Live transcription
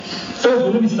First of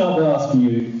all, let me start by asking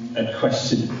you a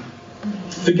question.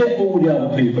 Forget all the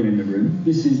other people in the room.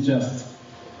 This is just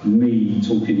me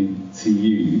talking to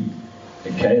you.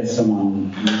 Okay, as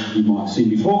someone you might have seen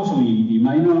before, someone you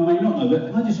may know or may not know.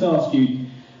 But can I just ask you,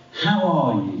 how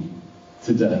are you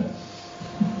today?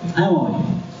 How are you?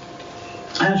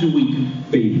 How's your week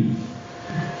been?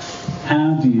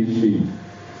 How do you feel?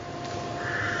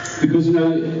 Because, you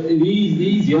know, the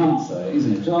easy answer,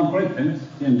 isn't it? I'm great, thanks.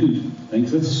 Yeah, I'm good, thanks.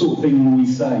 That's the sort of thing we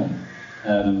say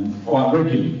quite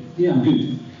regularly. Yeah, I'm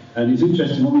good. And it's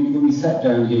interesting, when we sat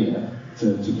down here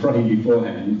to pray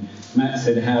beforehand, Matt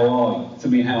said, how are you? To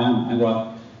me, how am I? And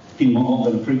I didn't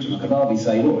want to preach, and I could hardly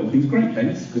say, oh, everything's great,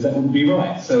 thanks, because that wouldn't be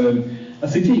right. So I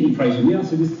said, yeah, you can praise me. I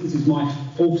said, this is my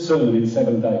 4th sermon in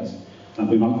 7 days. I've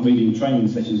been leading training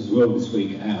sessions as well this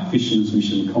week at our Fisherman's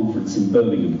Mission Conference in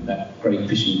Birmingham, that great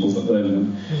fishing port of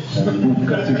Birmingham. We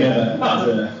got together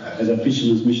as a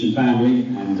Fisherman's Mission family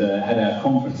and had our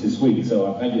conference this week.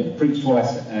 So I've preached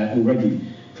twice already,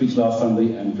 preached last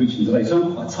Sunday and preaching today. So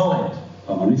I'm quite tired, if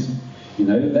I'm honest. You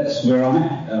know, that's where I'm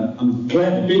at. I'm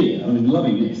glad to be here. I'm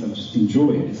loving this. I'm just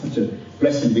enjoying it. It's such a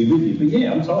blessing to be with you. But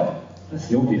yeah, I'm tired. That's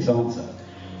the obvious answer.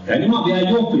 And it might be how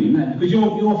you're feeling that, because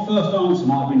your first answer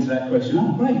might have been to that question,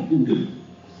 oh, great, I'm good.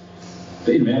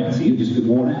 But in reality, you're just a bit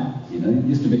worn out, you know,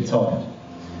 just a bit tired.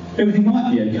 Everything might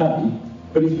be okay,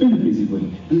 but it's been a busy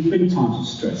week, and it's been times of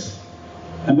stress.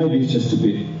 And maybe it's just a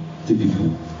bit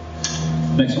difficult.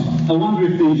 Next one. I wonder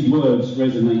if these words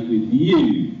resonate with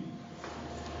you.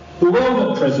 The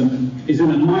world at present is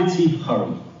in a mighty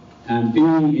hurry, and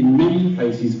being in many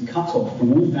places cut off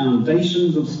from all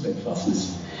foundations of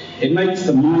steadfastness. It makes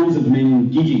the minds of men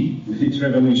giddy with its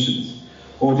revolutions,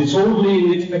 or disorderly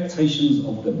in expectations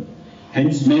of them.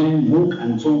 Hence men walk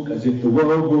and talk as if the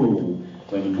world were all,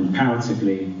 when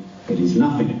comparatively it is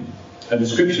nothing. A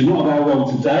description not of our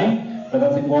world today, but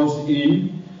as it was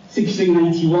in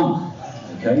 1681,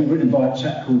 okay, written by a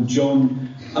chap called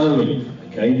John Owen,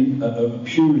 okay, a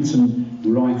Puritan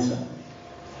writer.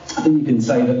 I think you can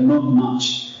say that not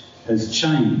much has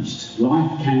changed.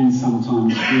 Life can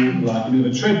sometimes feel like a bit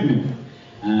of a treadmill,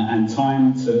 and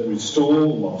time to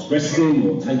restore whilst resting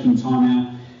or taking time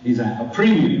out is at a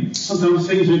premium. Sometimes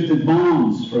things with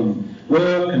demands from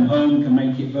work and home can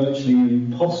make it virtually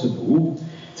impossible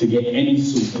to get any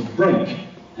sort of break.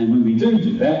 And when we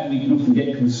do that, we can often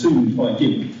get consumed by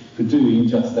guilt for doing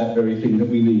just that very thing that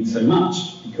we need so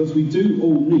much, because we do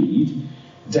all need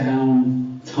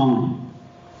down time.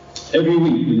 Every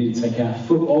week we need to take our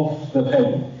foot off the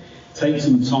pedal, take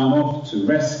some time off to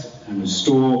rest and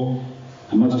restore,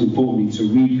 and most importantly to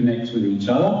reconnect with each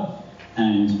other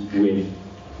and with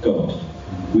God.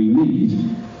 We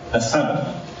need a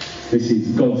Sabbath. This is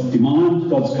God's demand,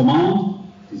 God's command,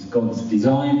 this is God's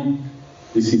design,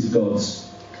 this is God's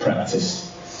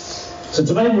practice. So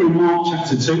today we're in Mark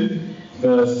chapter 2,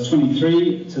 verse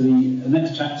 23 to the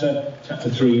next chapter, chapter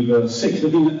 3, verse 6,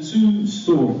 looking at 2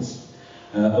 stories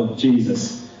of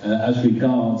Jesus as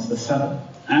regards the Sabbath.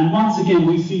 And once again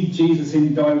we see Jesus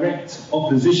in direct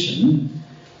opposition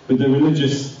with the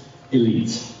religious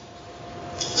elite.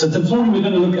 So this morning we're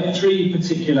going to look at 3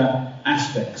 particular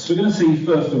aspects. We're going to see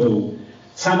first of all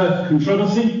Sabbath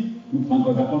controversy,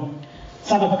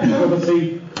 Sabbath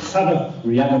controversy, Sabbath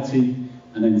reality,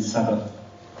 and then Sabbath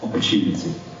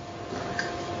opportunity.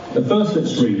 But first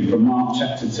let's read from Mark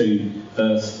chapter 2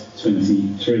 verse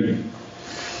 23.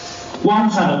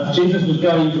 One Sabbath, Jesus was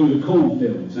going through the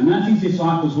cornfields, and as his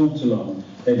disciples walked along,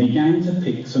 they began to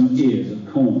pick some ears of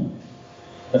corn.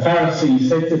 The Pharisees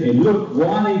said to him, "Look, why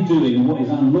are they doing what is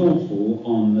unlawful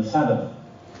on the Sabbath?"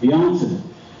 He answered,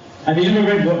 "Have you ever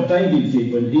read what David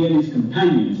did when he and his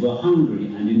companions were hungry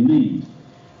and in need?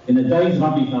 In the days of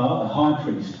Abiathar, the high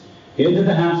priest, he entered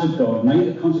the house of God and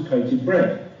ate the consecrated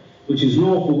bread, which is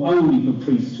lawful only for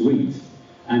priests to eat,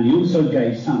 and he also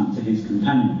gave some to his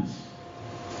companions."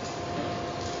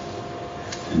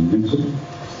 Then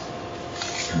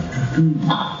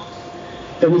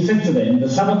he said to them, "The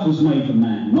Sabbath was made for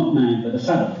man, not man for the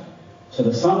Sabbath. So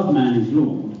the Son of Man is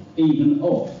Lord, even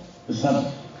of the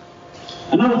Sabbath."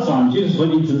 Another time, Jesus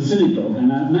went into the synagogue, and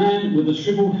a man with a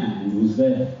shriveled hand was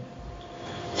there.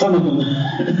 Some of them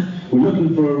were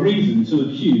looking for a reason to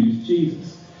accuse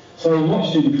Jesus. So he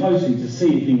watched him closely to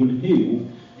see if he would heal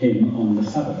him on the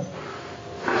Sabbath.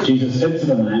 Jesus said to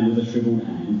the man with the shriveled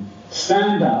hand,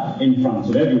 "Stand up in front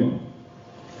of everyone."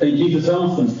 Then Jesus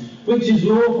asked them, "Which is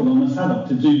lawful on the Sabbath,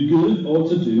 to do good or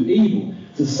to do evil,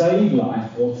 to save life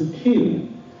or to kill?"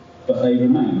 But they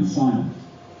remained silent.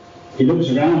 He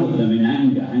looked around at them in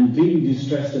anger and, deeply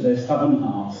distressed at their stubborn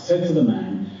hearts, said to the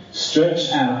man,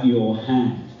 "Stretch out your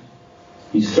hand."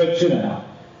 He stretched it out,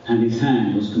 and his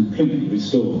hand was completely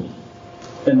restored.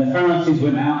 Then the Pharisees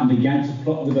went out and began to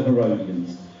plot with the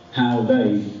Herodians how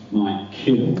they might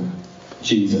kill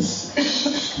Jesus.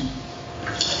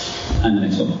 And the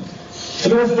next one. So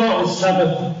let's start with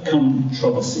Sabbath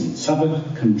controversy.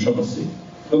 Sabbath controversy.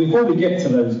 But before we get to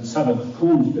those Sabbath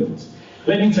cornfields,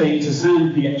 let me take you to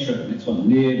San Pietro, next one,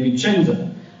 near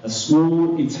Vicenza, a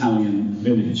small Italian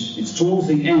village. It's towards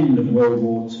the end of World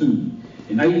War II,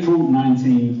 in April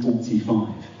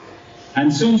 1945.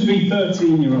 And soon to be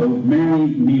 13-year-old Mary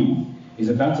Mion is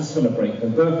about to celebrate her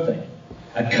birthday.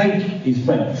 A cake is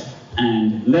baked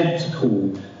and left to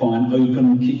cool by an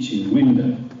open kitchen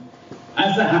window.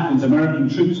 As that happens, American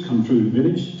troops come through the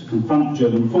village to confront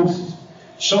German forces.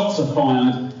 Shots are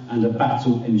fired and a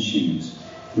battle ensues.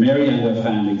 Mary and her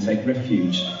family take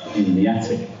refuge in the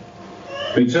attic.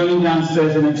 Returning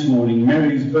downstairs the next morning,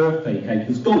 Mary's birthday cake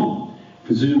has gone,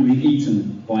 presumably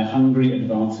eaten by hungry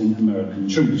advancing American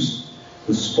troops,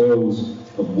 the spoils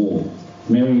of war.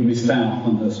 Mary missed out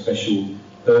on her special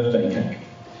birthday cake.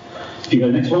 If you go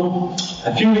to the next one.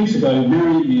 A few weeks ago,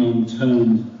 Mary Mion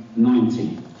turned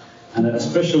 90, and at a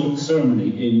special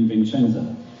ceremony in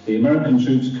Vicenza, the American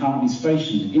troops currently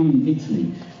stationed in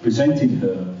Italy presented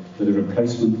her with a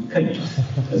replacement cake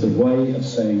as a way of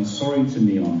saying sorry to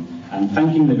Mion and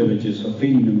thanking the villagers for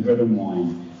feeding them bread and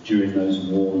wine during those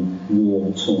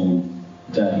war-torn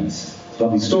days.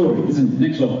 Lovely story, isn't it?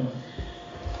 Next one.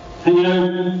 And you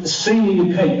know,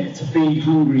 singing a cake to feed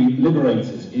hungry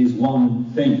liberators is one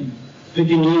thing.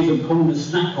 Picking ears of corn to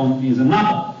snack on is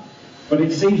another. But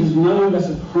it seems as no less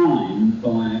a crime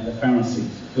by the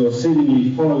Pharisees, who are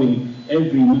seemingly following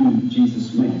every move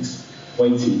Jesus makes,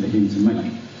 waiting for him to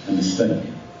make a mistake.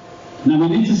 Now we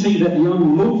need to see that the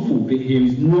unlawful bit here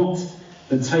is not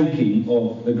the taking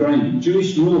of the grain.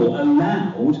 Jewish law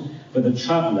allowed for the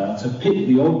traveller to pick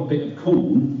the odd bit of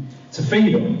corn to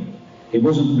feed on. It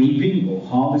wasn't reaping or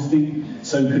harvesting,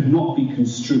 so could not be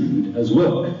construed as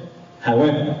work.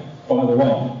 However, by the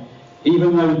way,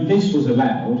 even though this was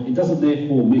allowed, it doesn't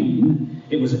therefore mean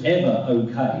it was ever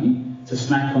okay to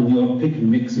snack on the odd pick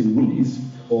and mix in Woolies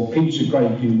or pinch a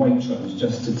grape in Waitrose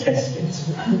just to test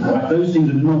it. Right? Those things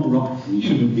are not right, and you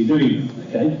shouldn't be doing them,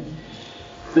 okay?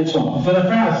 Next one. For the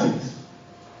Pharisees,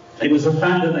 it was the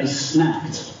fact that they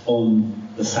snacked on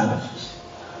the Sabbath.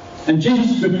 And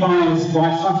Jesus replies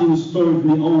by citing a story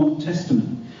from the Old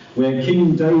Testament, where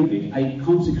King David ate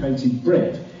consecrated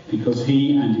bread because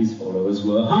he and his followers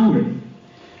were hungry.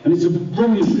 And it's a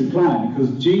brilliant reply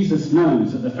because Jesus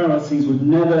knows that the Pharisees would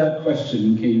never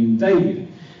question King David.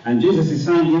 And Jesus is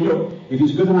saying here, look, if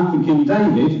it's good enough for King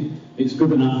David, it's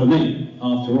good enough for me.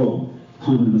 After all,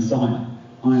 I'm the Messiah.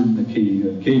 I'm the King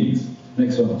of Kings.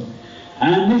 Next one.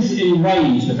 And this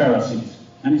enraged the Pharisees.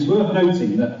 And it's worth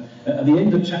noting that at the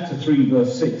end of chapter 3,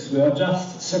 verse 6, we are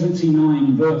just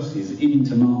 79 verses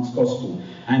into Mark's Gospel,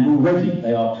 and already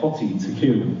they are plotting to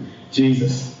kill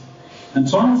Jesus. And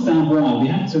to understand why, we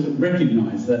have to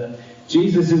recognise that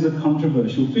Jesus is a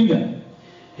controversial figure.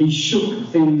 He shook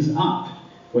things up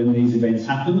when these events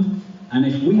happened, and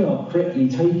if we are correctly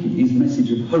taking his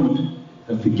message of hope,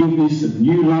 of forgiveness, of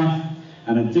new life,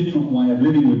 and a different way of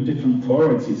living with different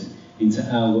priorities into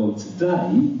our world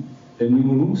today, then we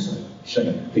will also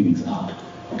shake things up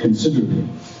considerably.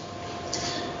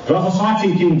 But after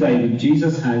citing King David,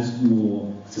 Jesus has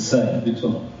more to say. Next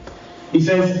one. He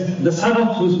says, the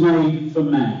Sabbath was made for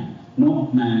man,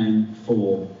 not man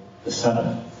for the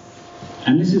Sabbath.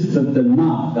 And this is the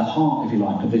nub, the heart, if you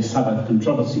like, of this Sabbath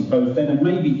controversy, both then and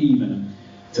maybe even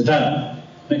today.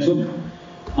 Next one.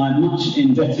 I'm much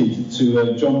indebted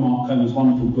to John Mark Comer's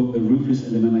wonderful book, The Ruthless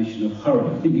Elimination of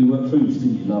Hurry. I think you worked through this,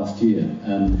 didn't you, last year?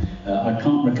 I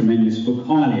can't recommend this book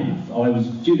highly enough. I was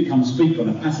due to come speak on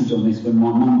a passage on this when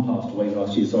my mum passed away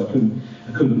last year, so I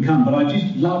couldn't come. But I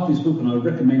just love this book, and I would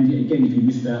recommend it again if you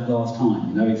missed out last time.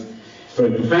 You know, it's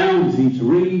very profound, it's easy to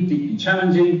read, deeply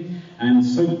challenging, and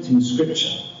soaked in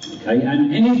scripture. Okay,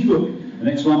 and in his book, the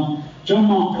next one, John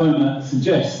Mark Comer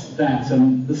suggests that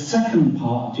the second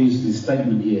part of Jesus'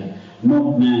 statement here,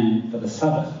 not man for the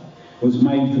Sabbath, was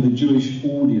made for the Jewish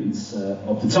audience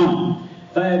of the time.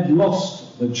 They had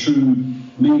lost the true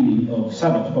meaning of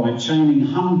Sabbath by chaining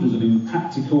hundreds of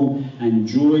impractical and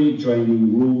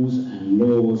joy-draining rules and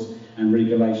laws and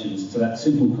regulations to that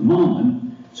simple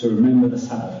commandment to remember the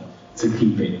Sabbath, to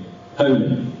keep it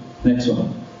holy. Next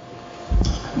one.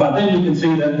 But then we can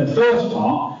see that the first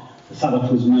part, the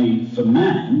Sabbath was made for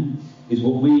man, is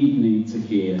what we need to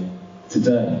hear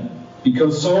today.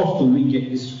 Because so often we get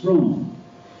this wrong.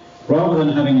 Rather than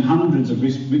having hundreds of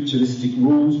ritualistic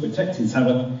rules protecting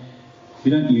Sabbath,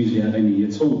 we don't usually have any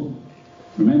at all.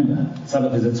 Remember,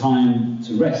 Sabbath is a time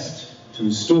to rest, to to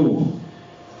restore,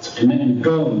 to connect with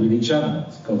God and with each other.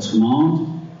 It's God's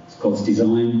command, it's God's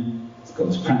design, it's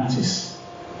God's practice.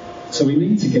 So we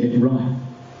need to get it right.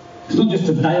 It's not just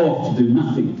a day off to do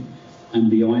nothing and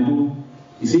be idle.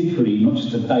 It's equally not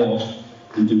just a day off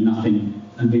and do nothing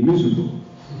and be miserable.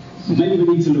 Maybe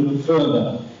we need to look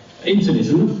further into this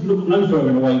and look no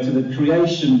further away to the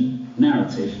creation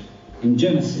narrative in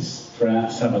Genesis for our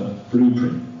Sabbath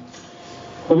blueprint.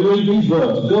 But we read these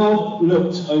words: God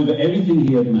looked over everything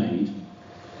he had made,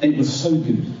 and it was so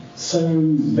good, so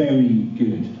very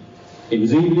good. It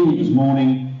was evening, it was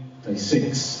morning, day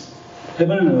 6.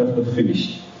 Heaven and earth were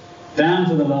finished, down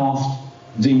to the last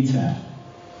detail.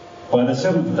 By the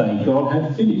 7th day, God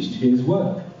had finished his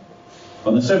work.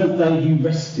 On the 7th day, he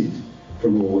rested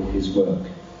from all his work.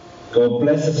 God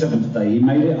blessed the 7th day. He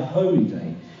made it a holy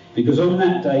day, because on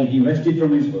that day he rested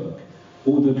from his work,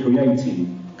 all the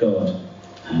creating God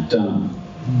had done.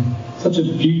 Such a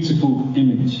beautiful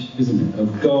image, isn't it,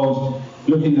 of God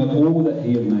looking at all that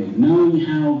he had made, knowing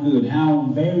how good, how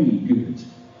very good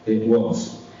it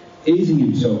was, easing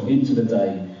himself into the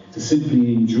day to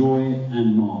simply enjoy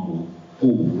and marvel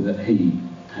all that he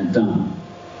had done.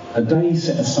 A day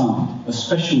set aside, a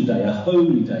special day, a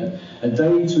holy day, a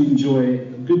day to enjoy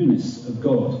the goodness of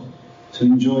God, to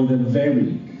enjoy the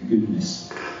very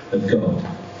goodness of God.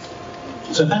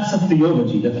 So that's the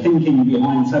theology, the thinking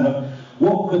behind Sabbath.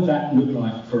 What could that look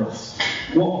like for us?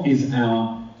 What is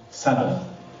our Sabbath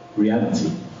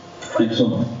reality? Next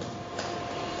one.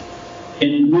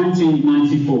 In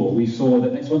 1994, we saw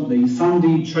that the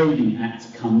Sunday Trading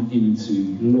Act come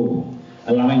into law,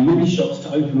 allowing many shops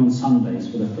to open on Sundays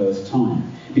for the first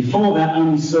time. Before that,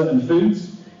 only certain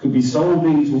foods could be sold,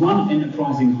 leading to one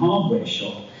enterprising hardware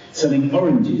shop selling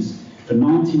oranges for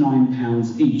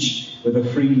 £99 each, with a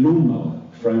free lawnmower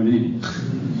thrown in.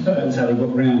 That's how they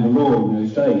got around the law in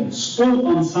those days. Sport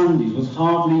on Sundays was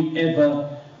hardly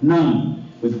ever known,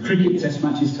 with cricket test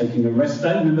matches taking a rest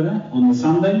day, remember that, on the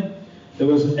Sunday? There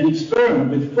was an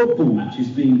experiment with football matches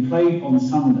being played on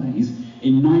Sundays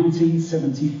in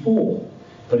 1974,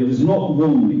 but it was not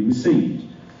warmly received.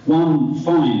 One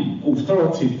fine,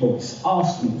 authoritative voice,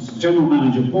 Arsenal's general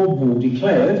manager Bob Wall,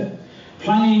 declared,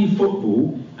 "Playing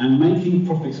football and making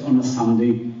profits on a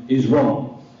Sunday is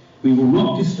wrong. We will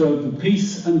not disturb the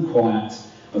peace and quiet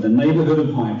of the neighbourhood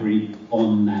of Highbury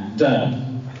on that day."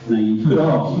 Now, you could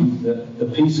argue that the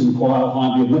peace and quiet of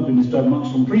Highbury have not been disturbed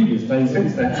much from previous days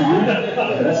since that time,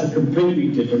 but that's a completely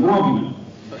different argument.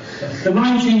 The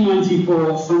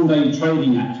 1994 Sunday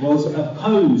Trading Act was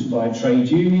opposed by trade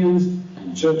unions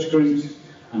and church groups,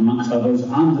 amongst others,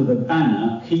 under the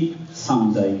banner "Keep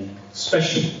Sunday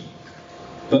Special."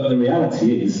 But the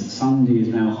reality is, Sunday is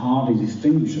now hardly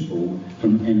distinguishable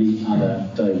from any other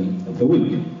day of the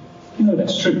week. You know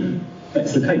that's true.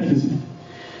 That's the case, isn't it?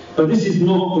 But this is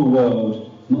not the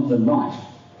world, not the life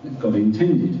that God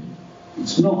intended.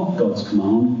 It's not God's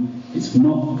command. It's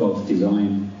not God's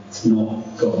design. It's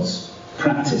not God's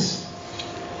practice.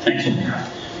 Next one.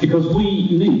 Because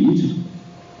we need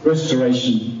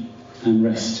restoration and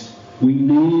rest. We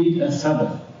need a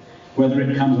Sabbath, whether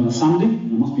it comes on a Sunday,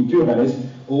 and I must be clear about this,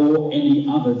 or any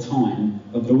other time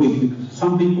of the week. Because for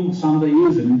some people, Sunday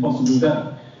is an impossible day.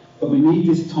 But we need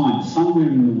this time, somewhere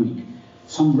in the week,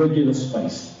 some regular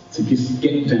space to just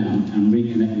get down and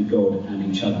reconnect with God and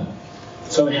each other.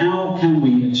 So how can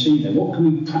we achieve that? What can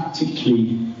we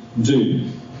practically do?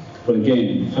 Well,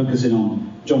 again, focusing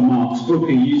on John Mark's book,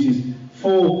 he uses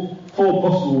four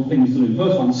possible things to do.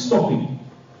 First one, stopping.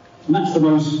 And that's the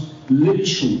most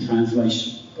literal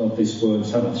translation of this word,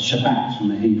 Sabbath, Shabbat from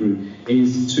the Hebrew,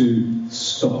 is to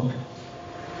stop.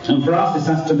 And for us, this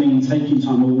has to mean taking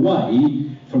time away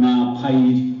from our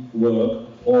paid work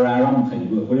or our unpaid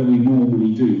work, whatever we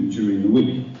normally do during the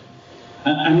week.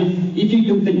 And if you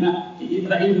can think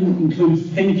that even includes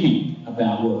thinking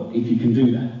about work, if you can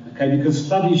do that. Okay, because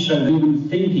studies show that even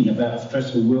thinking about a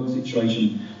stressful work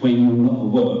situation when you're not at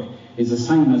work is the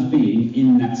same as being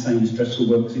in that same stressful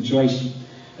work situation.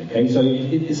 Okay, so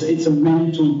it's a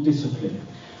mental discipline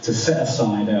to set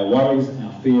aside our worries,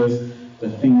 our fears, the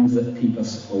things that keep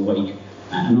us awake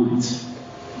at night.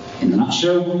 In a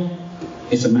nutshell,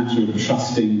 it's a matter of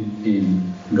trusting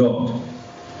in God.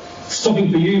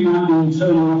 Stopping for you might mean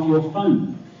turning off your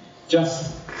phone.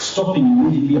 Just stopping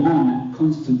and leaving behind that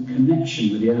constant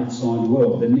connection with the outside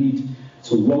world, the need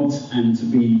to want and to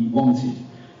be wanted,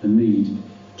 the need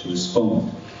to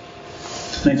respond.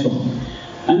 Next one.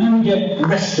 And then we get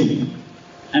resting.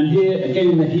 And here,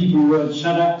 again, the Hebrew word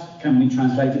Shabbat can be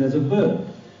translated as a verb.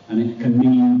 And it can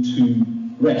mean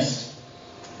to rest.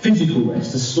 Physical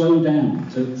rest, to slow down,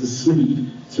 to sleep,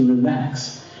 to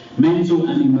relax. Mental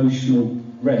and emotional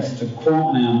rest, to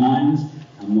quieten our minds,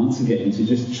 and once again to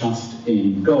just trust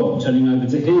in God, turning over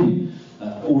to Him.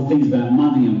 All the things about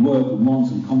money and work and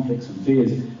wants and conflicts and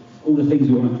fears, all the things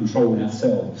we want to control in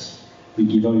ourselves, we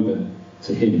give over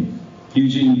to Him.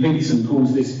 Eugene Peterson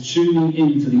calls this tuning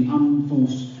into the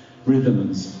unforced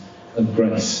rhythms of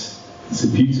grace. It's a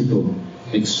beautiful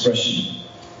expression.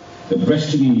 But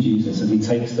resting in Jesus as He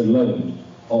takes the load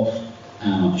off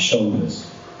our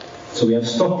shoulders. So we have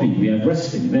stopping, we have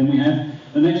resting, then we have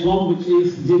the next one, which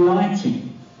is delighting.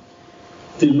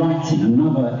 Delighting,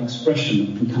 another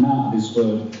expression that can come out of this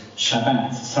word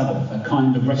Shabbat, Sabbath, a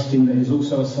kind of resting that is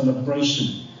also a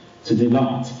celebration, to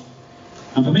delight.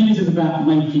 And for me, this is about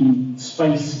making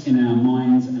space in our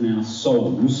minds and our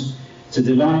souls to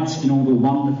delight in all the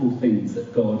wonderful things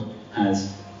that God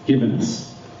has given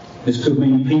us. This could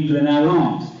mean people in our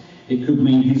lives. It could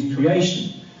mean His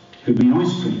creation. It could mean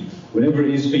ice cream, whatever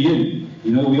it is for you.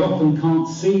 You know, we often can't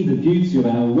see the beauty of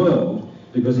our world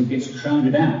because it gets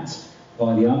crowded out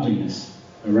by the ugliness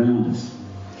around us.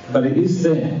 But it is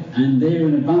there, and there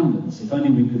in abundance, if only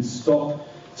we could stop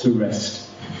to rest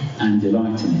and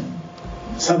delight in it.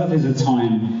 Sabbath is a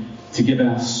time to give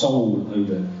our soul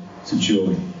over to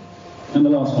joy. And the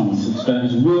last one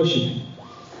is worshipping.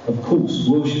 Of course,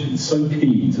 worship is so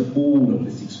key to all of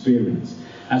this experience.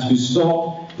 As we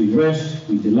stop, we rest,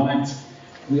 we delight,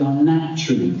 we are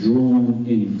naturally drawn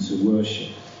into worship.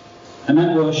 And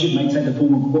that worship may take the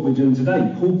form of what we're doing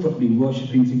today, corporately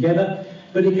worshipping together,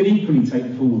 but it can equally take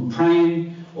the form of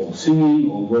praying or singing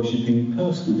or worshipping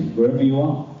personally, wherever you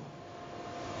are.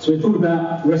 So we thought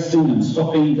about resting and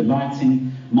stopping,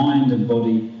 delighting, mind and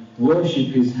body.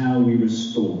 Worship is how we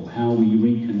restore, how we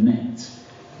reconnect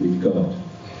with God.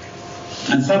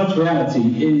 And Sabbath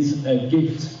reality is a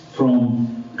gift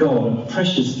from God, a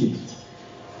precious gift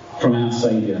from our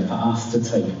Saviour for us to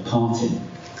take part in.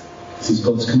 This is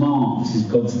God's command, this is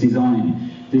God's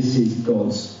design, this is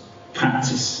God's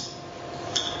practice.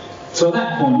 So at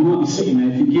that point, you might be sitting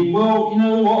there thinking, well, you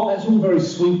know what, that's all very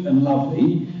sweet and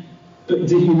lovely, but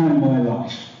do you know my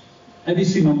life? Have you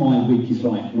seen what my week is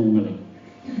like normally?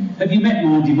 Have you met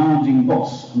my demanding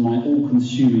boss and my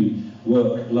all-consuming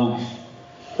work life?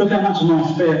 Look how much of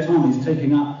my spare time is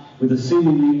taken up with the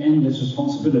seemingly endless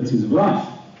responsibilities of life.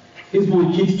 Here's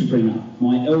my kids to bring up,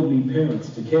 my elderly parents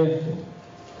to care for.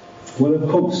 Well, of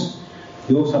course,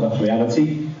 your Sabbath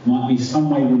reality might be some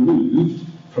way removed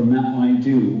from that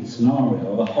ideal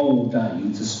scenario of a whole day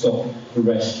to stop, to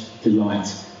rest, delight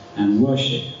and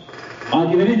worship.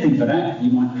 I'd give anything for that,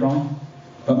 you might cry,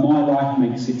 but my life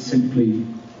makes it simply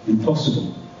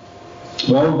impossible.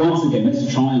 Well, once again,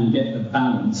 let's try and get the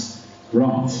balance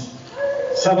right.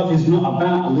 Sabbath is not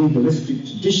about a legalistic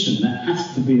tradition that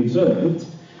has to be observed,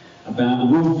 about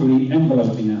willfully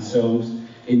enveloping ourselves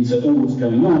into all that's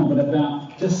going on, but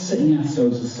about just setting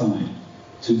ourselves aside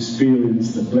to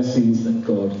experience the blessings that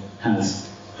God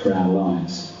has for our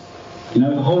lives. You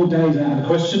know, the whole day is out of the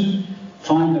question.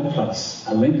 Find a place,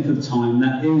 a length of time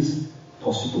that is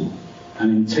possible,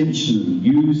 and intentionally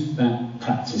use that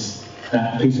practice,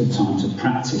 that piece of time to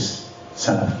practice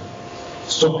Sabbath.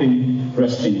 Stopping,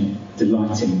 resting,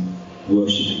 delighting,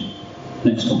 worshipping.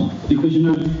 Next one. Because you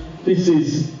know, this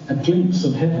is a glimpse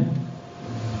of heaven.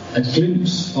 A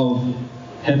glimpse of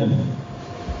heaven.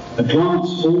 A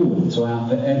glance forward to our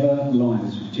forever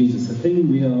lives with Jesus. The thing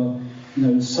we are, you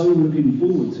know, so looking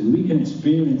forward to. We can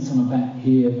experience some of that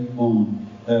here on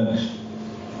earth.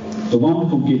 The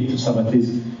wonderful gift of Sabbath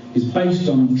is based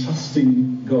on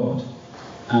trusting God,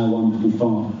 our wonderful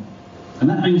Father. And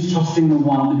that means trusting the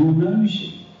one who knows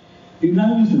you, who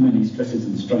knows the many stresses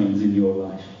and strains in your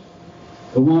life.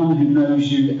 The one who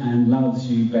knows you and loves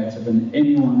you better than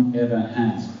anyone ever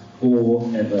has or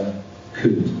ever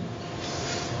could.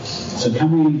 So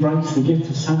can we embrace the gift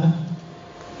of Sabbath?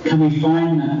 Can we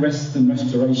find that rest and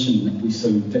restoration that we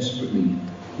so desperately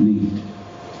need?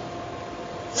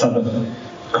 Sabbath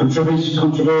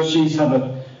controversy,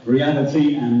 Sabbath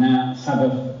reality, and now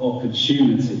Sabbath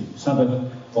opportunity.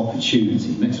 Sabbath opportunity.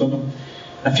 Next one.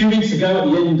 A few weeks ago,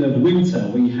 at the end of winter,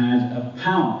 we had a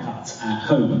power cut at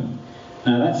home.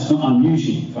 Now that's not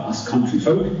unusual for us country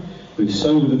folk.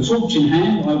 So with a torch in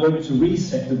hand, I went to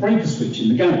reset the breaker switch in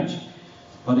the garage,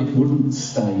 but it wouldn't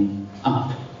stay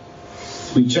up.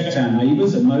 We checked our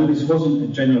neighbours and no, this wasn't a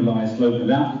generalised local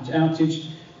outage,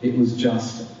 it was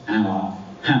just our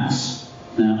house.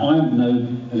 Now, I'm no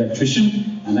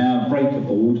electrician, and our breaker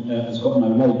board has got no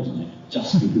labels on it,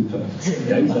 just for good purpose.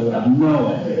 Okay? So I have no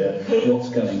idea what's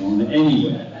going on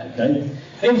anywhere. Okay?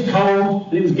 It was cold,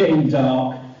 and it was getting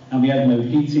dark, and we had no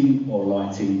heating or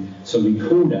lighting, so we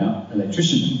called out an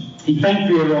electrician. He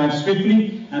thankfully arrived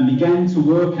swiftly and began to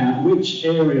work out which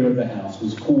area of the house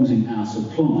was causing our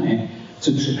supply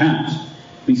to trip out.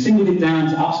 We singled it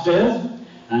down to upstairs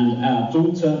and our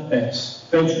daughter Beth's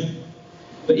bedroom.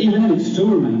 But even then it still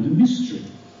remained a mystery,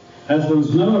 as there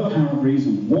was no apparent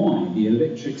reason why the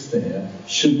electrics there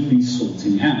should be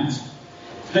sorting out.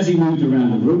 As he moved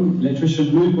around the room, the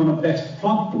electrician moved one of Beth's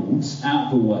plug boards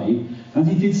out of the way, and as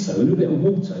he did so, a little bit of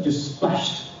water just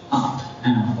splashed up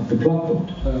out of the plug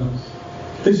board.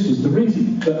 This was the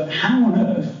reason. But how on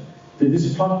earth did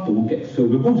this plug board get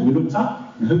filled with water? We looked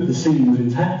up and hoped the ceiling was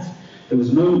intact. There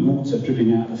was no water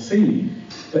dripping out of the ceiling.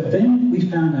 But then we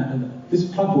found out that this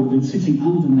plug board had been sitting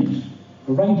underneath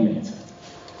a radiator.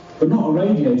 But not a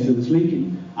radiator that was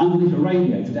leaking, underneath a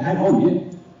radiator that had on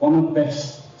it one of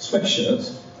Beth's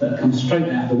sweatshirts that had come straight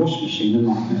out of the washing machine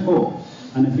the night before.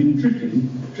 And had been dripping,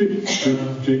 drip,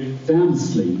 drip, drip, down the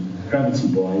sleeve,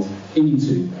 gravity-wise,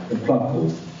 into the plug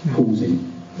board,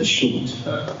 causing the short.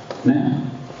 Now,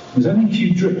 there's only a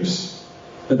few drips,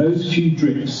 but those few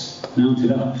drips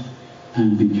mounted up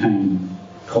and became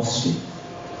costly.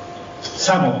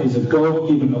 Sabbath is a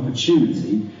God-given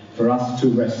opportunity for us to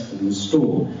rest and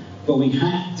restore, but we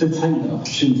have to take the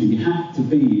opportunity, we have to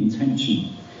be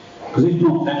intentional, because if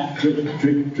not, that drip,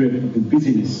 drip, drip of the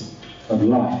busyness of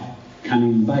life can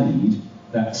invade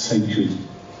that sacred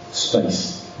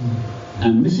space.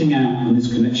 And missing out on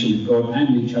this connection with God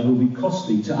and each other will be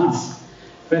costly to us.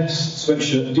 Beth's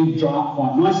sweatshirt did dry up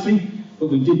quite nicely, but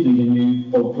we did need a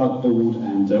new plug board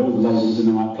and all the labels in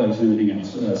the right place and everything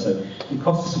else. So it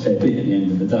cost us a fair bit at the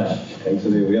end of the day. Okay, so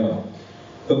there we are.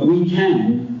 But we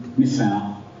can miss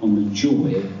out on the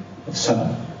joy of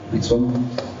Sabbath. Next one.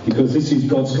 Because this is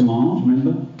God's command,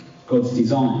 remember? God's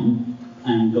design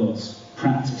and God's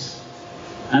practice.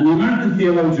 And the American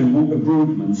theologian Walter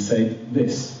Brueggemann said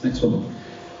this. Next one.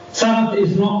 Sabbath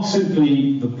is not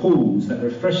simply the pause that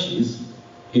refreshes,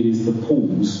 it is the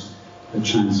pause that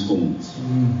transforms.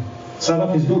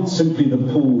 Sabbath is not simply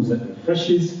the pause that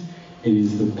refreshes, it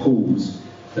is the pause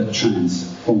that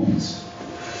transforms.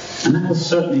 And that was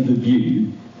certainly the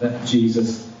view that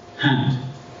Jesus had.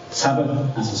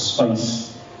 Sabbath as a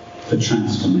space for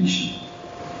transformation.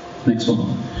 Next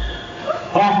one.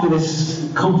 After this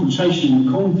confrontation in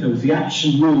the cornfields, the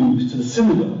action moves to the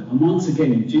synagogue, and once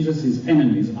again Jesus'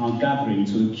 enemies are gathering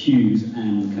to accuse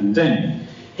and condemn.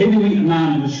 Here we meet a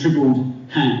man with a shriveled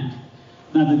hand.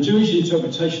 Now, the Jewish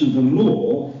interpretation of the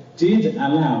law did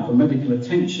allow for medical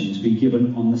attention to be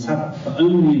given on the Sabbath, but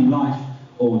only in life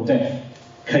or death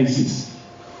cases.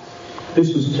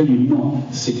 This was clearly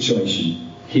not the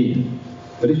situation here.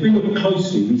 But if we look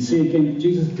closely, we see again that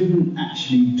Jesus didn't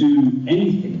actually do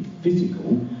anything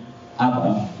physical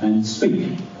other than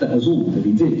speak. That was all that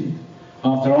he did.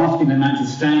 After asking the man to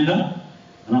stand up,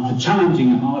 and after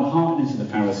challenging the hard-heartedness of the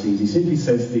Pharisees, he simply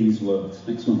says these words.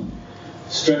 Next one.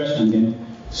 Stretch, and again,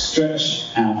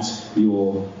 stretch out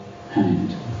your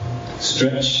hand.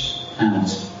 Stretch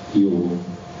out your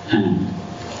hand.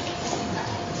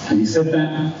 And he said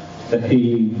that the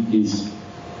healing is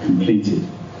completed.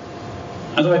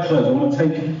 As I close, I want to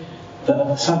take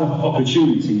the Sabbath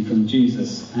opportunity from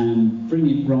Jesus and bring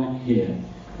it right here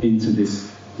into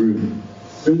this room.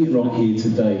 Bring it right here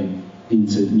today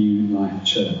into New Life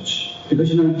Church. Because,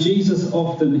 Jesus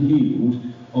often healed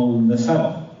on the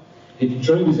Sabbath. It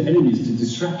drove his enemies to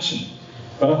distraction.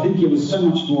 But I think it was so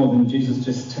much more than Jesus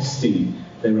just testing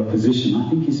their opposition. I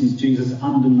think this is Jesus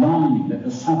underlining that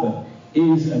the Sabbath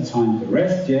is a time for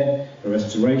rest, for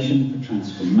restoration, for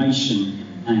transformation,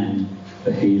 and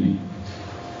for healing.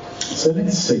 So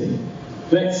let's see.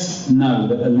 Let's know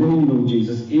that the living Lord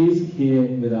Jesus is here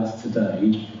with us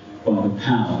today by the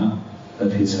power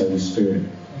of his Holy Spirit.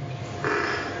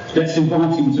 Let's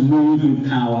invite him to move with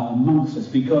power amongst us,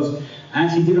 because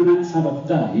as he did on that Sabbath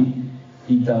day,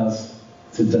 he does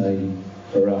today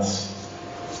for us.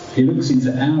 He looks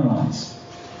into our eyes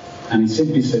and he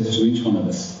simply says to each one of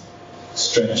us,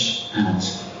 stretch out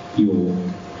your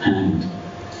hand.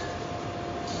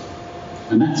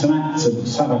 And that's an act of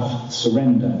Sabbath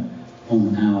surrender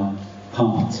on our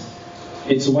part.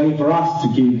 It's a way for us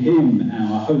to give him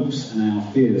our hopes and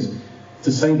our fears,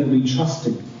 to say that we trust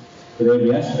him with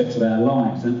every aspect of our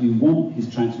lives, and that we want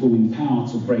his transforming power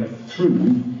to break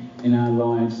through in our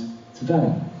lives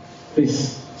today,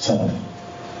 this Sabbath.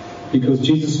 Because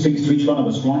Jesus speaks to each one of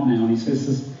us right now, and he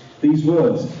says these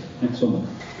words. Next one.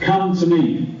 Come to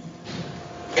me,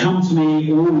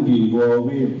 all of you who are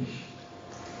weary.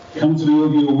 Come to me, all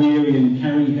of you who are weary and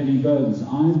carry heavy burdens.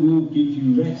 I will give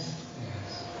you rest.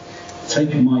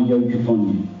 Take my yoke upon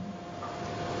you.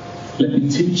 Let me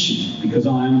teach you, because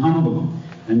I am humble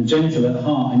and gentle at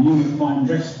heart, and you will find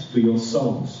rest for your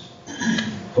souls.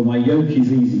 For my yoke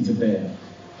is easy to bear,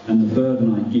 and the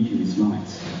burden I give you is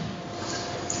light.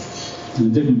 And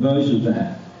a different version of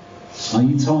that. Are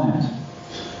you tired?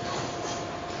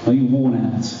 Are you worn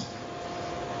out?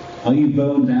 Are you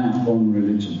burned out on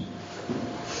religion?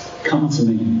 Come to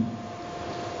me.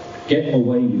 Get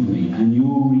away with me, and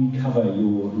you'll recover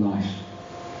your life.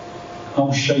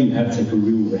 I'll show you how to take a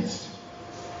real rest.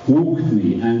 Walk with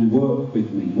me and work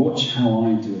with me. Watch how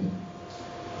I do it.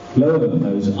 Learn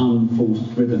those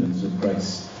unforced rhythms of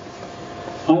grace.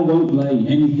 I won't lay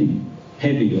anything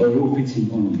heavy or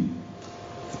ill-fitting on you.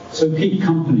 So keep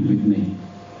company with me,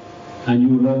 and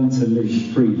you'll learn to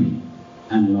live freely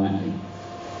and lightly.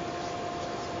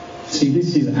 See,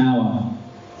 this is our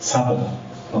Sabbath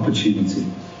opportunity.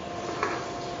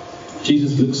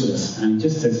 Jesus looks at us and he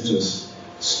just says to us,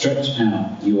 stretch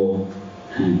out your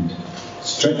hand.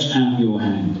 Stretch out your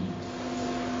hand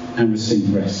and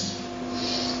receive rest.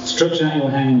 Stretch out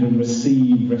your hand and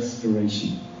receive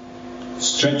restoration.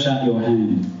 Stretch out your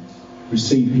hand,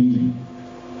 receive healing.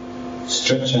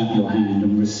 Stretch out your hand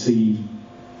and receive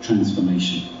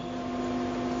transformation.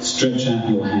 Stretch out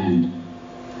your hand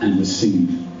and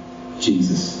receive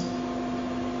Jesus.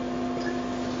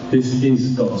 This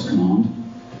is God's command.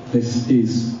 This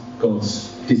is God's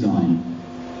design.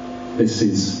 This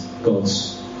is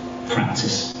God's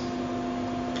practice.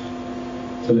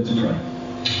 So let's pray.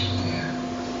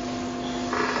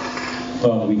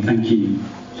 Father, we thank you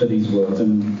for these words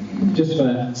and just for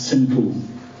that simple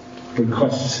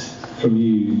request from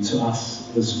you to us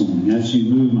this morning. As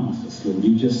you move amongst us, Lord,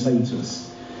 you just say to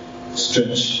us,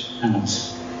 stretch out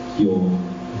your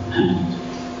hand.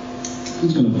 I'm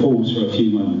just going to pause for a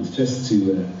few moments just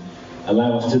to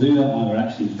allow us to do that, either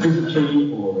actually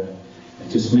physically or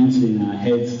just mentally in our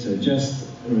heads, to just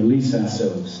release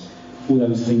ourselves, all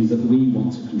those things that we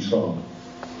want to control,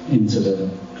 into the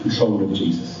control of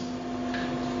Jesus.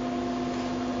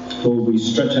 Lord, we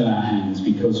stretch out our hands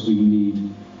because we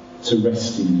need to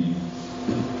rest in you.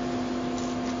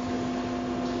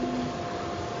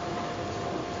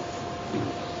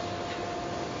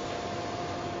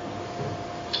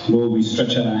 Lord, we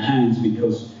stretch out our hands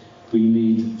because we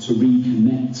need to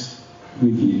reconnect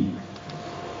with you.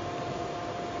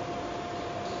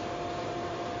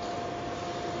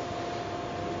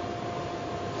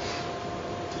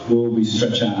 Lord, we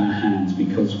stretch out our hands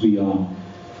because we are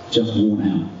just worn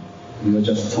out. We are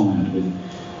just tired with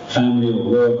family or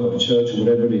work or church or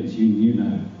whatever it is. You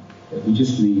know that we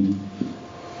just need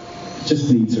to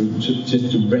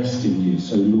rest in you.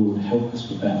 So Lord, help us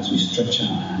with that as we stretch out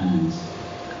our hands.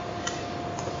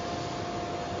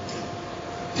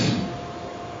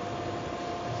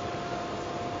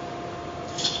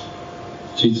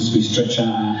 Jesus, we stretch out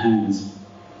our hands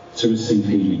to receive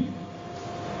healing.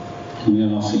 And we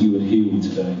ask that you would heal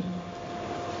today.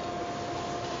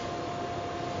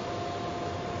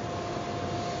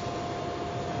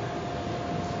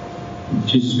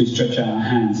 Jesus, we stretch out our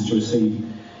hands to receive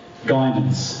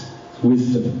guidance,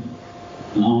 wisdom,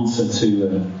 an answer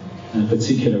to a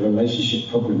particular relationship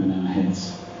problem in our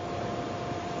heads.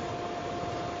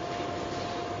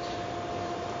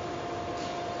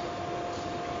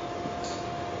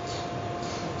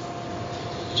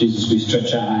 Jesus, we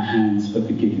stretch out our hands for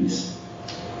forgiveness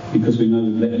because we know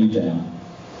we've let you down.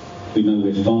 We know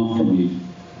we're far from you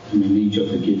and we need your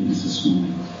forgiveness this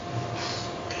morning.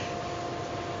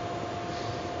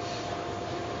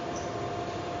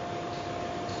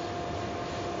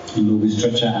 And Lord, we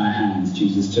stretch out our hands,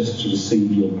 Jesus, just to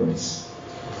receive your grace,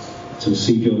 to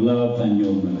receive your love and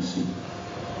your mercy,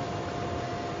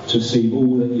 to receive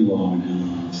all that you are in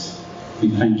our lives.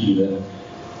 We thank you that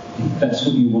that's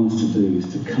what you want us to do,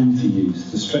 is to come to you,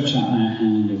 to stretch out our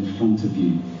hand in front of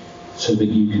you so that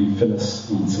you can fill us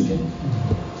once again.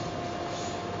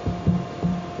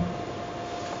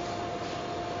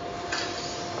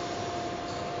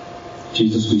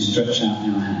 Jesus, we stretch out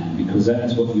our hand because that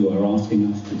is what you are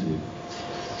asking us to do.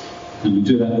 And we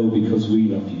do that, Lord, because we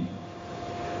love you.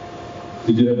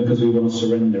 We do that because we want to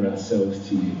surrender ourselves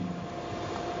to you.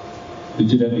 We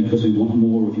do that because we want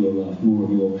more of your love, more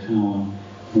of your power,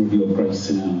 more of your grace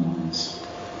in our lives.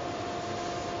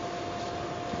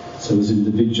 So as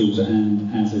individuals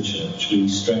and as a church, we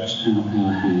stretch out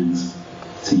our hands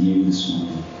to you this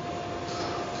morning.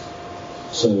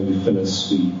 So fill us,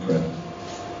 we pray.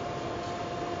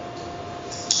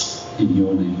 In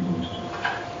your name, Lord.